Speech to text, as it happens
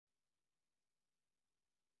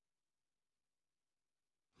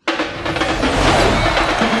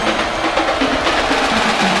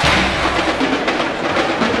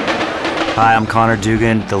Hi, I'm Connor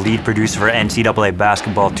Dugan, the lead producer for NCAA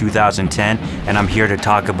Basketball 2010, and I'm here to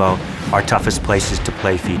talk about our Toughest Places to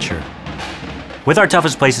Play feature. With our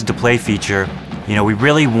Toughest Places to Play feature, we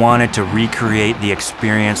really wanted to recreate the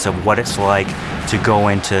experience of what it's like to go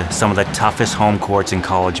into some of the toughest home courts in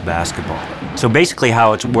college basketball. So basically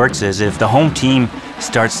how it works is if the home team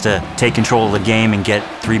starts to take control of the game and get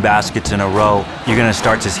 3 baskets in a row, you're going to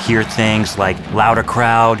start to hear things like louder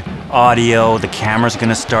crowd, audio, the camera's going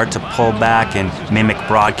to start to pull back and mimic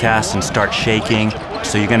broadcasts and start shaking.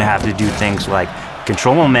 So you're going to have to do things like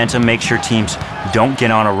control momentum, make sure teams don't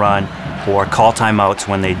get on a run, or call timeouts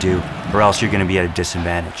when they do, or else you're going to be at a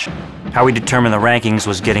disadvantage. How we determined the rankings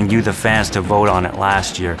was getting you, the fans, to vote on it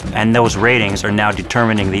last year, and those ratings are now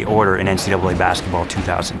determining the order in NCAA Basketball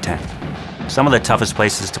 2010. Some of the toughest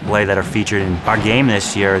places to play that are featured in our game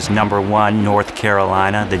this year is #1, North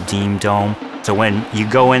Carolina, the Dean Dome. So when you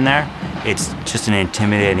go in there, it's just an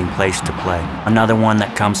intimidating place to play. Another one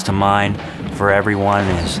that comes to mind for everyone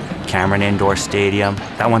is Cameron Indoor Stadium.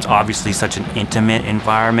 That one's obviously such an intimate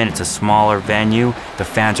environment. It's a smaller venue. The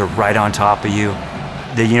fans are right on top of you.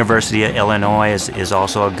 The University of Illinois is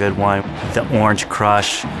also a good one. The Orange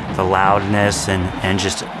Crush, the loudness, and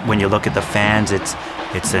just when you look at the fans, it's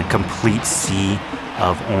a complete sea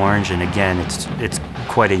of orange, and again, it's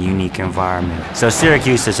quite a unique environment. So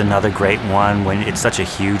Syracuse is another great one. When it's such a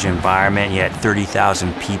huge environment, you had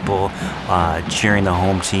 30,000 people cheering the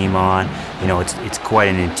home team on. It's quite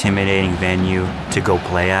an intimidating venue to go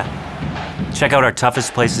play at. Check out our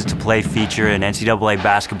Toughest Places to Play feature in NCAA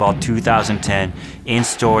Basketball 2010 in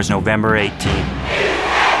stores November 18th.